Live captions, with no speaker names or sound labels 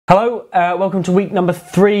Hello, welcome to week number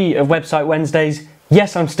 3 of Website Wednesdays.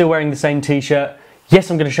 Yes, I'm still wearing the same t-shirt.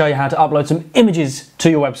 Yes, I'm going to show you how to upload some images to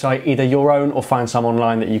your website, either your own or find some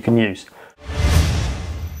online that you can use.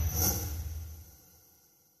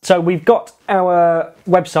 So we've got our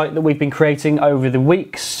website that we've been creating over the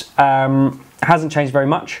weeks. Hasn't changed very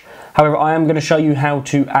much. However, I am going to show you how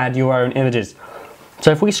to add your own images.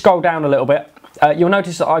 So if we scroll down a little bit, you'll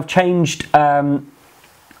notice that I've changed.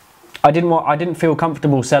 I didn't feel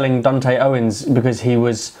comfortable selling Dante Owens because he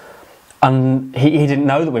didn't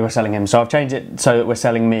know that we were selling him. So I've changed it so that we're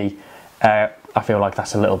selling me. I feel like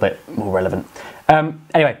that's a little bit more relevant.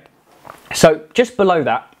 Anyway, so just below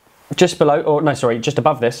that, just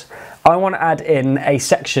above this, I want to add in a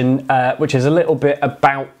section which is a little bit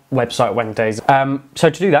about Website Wednesdays. So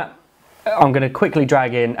to do that, I'm going to quickly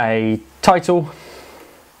drag in a title,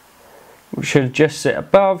 which should just sit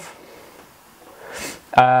above.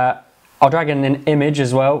 I'll drag in an image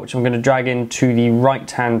as well, which I'm going to drag into the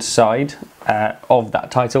right-hand side of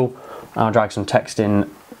that title. I'll drag some text in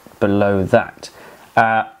below that.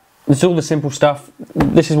 It's all the simple stuff.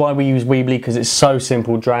 This is why we use Weebly, because it's so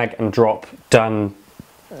simple. Drag and drop, done.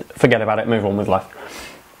 Forget about it, move on with life.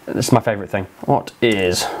 This is my favourite thing. What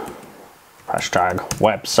is hashtag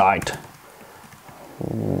website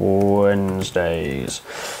Wednesdays?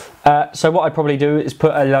 So what I'd probably do is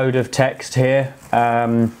put a load of text here.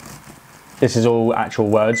 This is all actual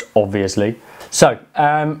words, obviously. So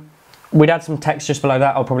we'd add some text just below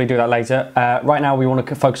that. I'll probably do that later. Right now we want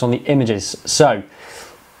to focus on the images. So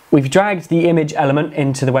we've dragged the image element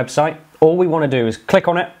into the website. All we want to do is click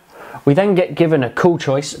on it. We then get given a cool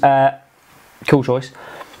choice,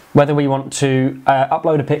 whether we want to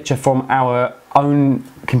upload a picture from our own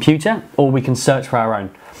computer or we can search for our own.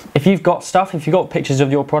 If you've got pictures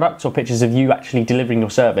of your products or pictures of you actually delivering your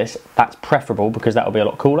service, that's preferable because that will be a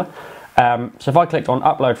lot cooler. So if I clicked on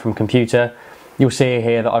upload from computer, you'll see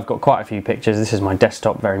here that I've got quite a few pictures. This is my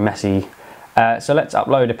desktop, very messy. So let's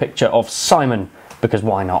upload a picture of Simon, because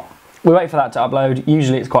why not? We wait for that to upload.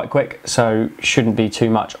 Usually it's quite quick, so shouldn't be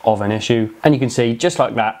too much of an issue. And you can see just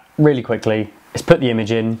like that, really quickly, it's put the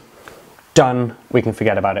image in, done, we can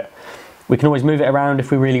forget about it. We can always move it around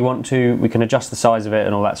if we really want to. We can adjust the size of it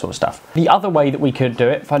and all that sort of stuff. The other way that we could do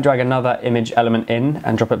it, if I drag another image element in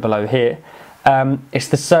and drop it below here, it's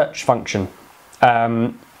the search function,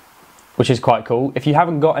 which is quite cool. If you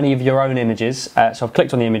haven't got any of your own images, so I've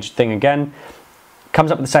clicked on the image thing again,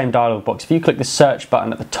 comes up with the same dialog box. If you click the search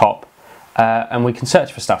button at the top, and we can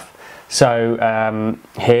search for stuff. So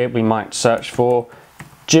here we might search for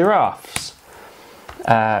giraffes.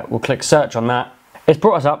 We'll click search on that. It's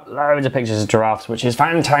brought us up loads of pictures of giraffes, which is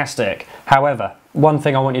fantastic. However, one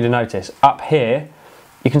thing I want you to notice, up here,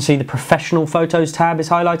 you can see the professional photos tab is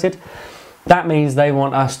highlighted. That means they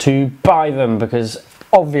want us to buy them because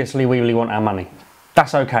obviously we really want our money.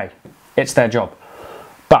 That's okay, it's their job.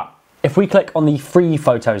 But if we click on the free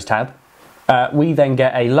photos tab, we then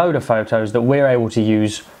get a load of photos that we're able to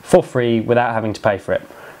use for free without having to pay for it.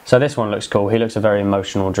 So this one looks cool. He looks a very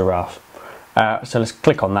emotional giraffe. So let's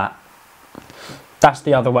click on that. That's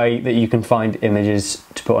the other way that you can find images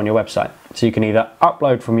to put on your website. So you can either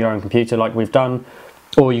upload from your own computer like we've done,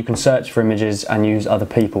 or you can search for images and use other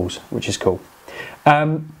people's, which is cool.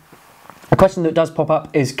 A question that does pop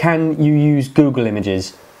up is, can you use Google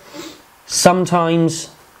Images?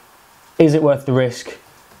 Sometimes. Is it worth the risk?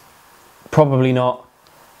 Probably not.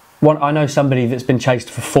 I know somebody that's been chased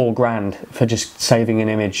for £4 for just saving an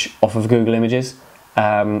image off of Google Images.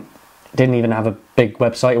 Didn't even have a big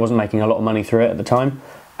website. It wasn't making a lot of money through it at the time.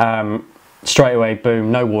 Straight away,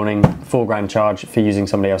 boom, no warning, £4 charge for using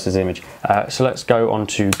somebody else's image. So let's go on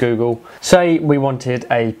to Google. Say we wanted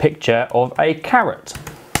a picture of a carrot.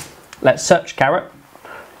 Let's search carrot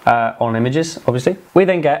on images, obviously. We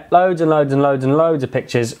then get loads and loads and loads and loads of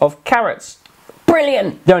pictures of carrots.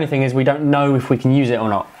 Brilliant! The only thing is we don't know if we can use it or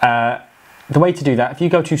not. The way to do that, if you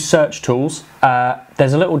go to search tools,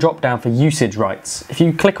 there's a little drop down for usage rights. If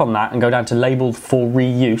you click on that and go down to labeled for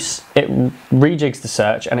reuse, it rejigs the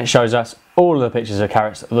search and it shows us all of the pictures of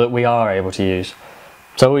carrots that we are able to use.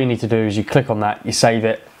 So all you need to do is you click on that, you save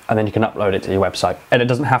it, and then you can upload it to your website. And it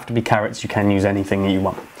doesn't have to be carrots, you can use anything that you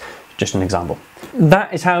want. Just an example.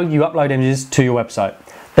 That is how you upload images to your website.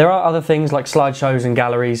 There are other things like slideshows and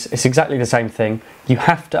galleries. It's exactly the same thing. You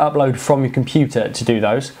have to upload from your computer to do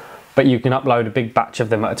those, but you can upload a big batch of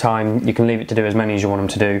them at a time. You can leave it to do as many as you want them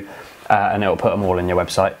to do, and it'll put them all in your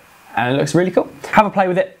website. And it looks really cool. Have a play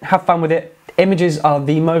with it, have fun with it. Images are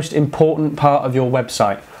the most important part of your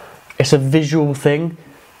website. It's a visual thing.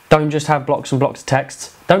 Don't just have blocks and blocks of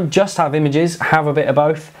text. Don't just have images, have a bit of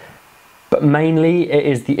both. But mainly it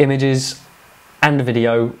is the images and a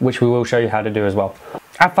video, which we will show you how to do as well.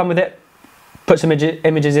 Have fun with it. Put some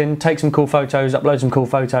images in, take some cool photos, upload some cool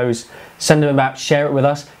photos, send them about, share it with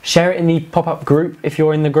us. Share it in the pop-up group if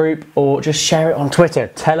you're in the group, or just share it on Twitter.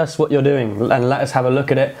 Tell us what you're doing and let us have a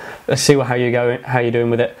look at it. Let's see how you're doing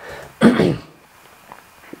with it.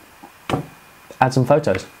 Add some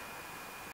photos.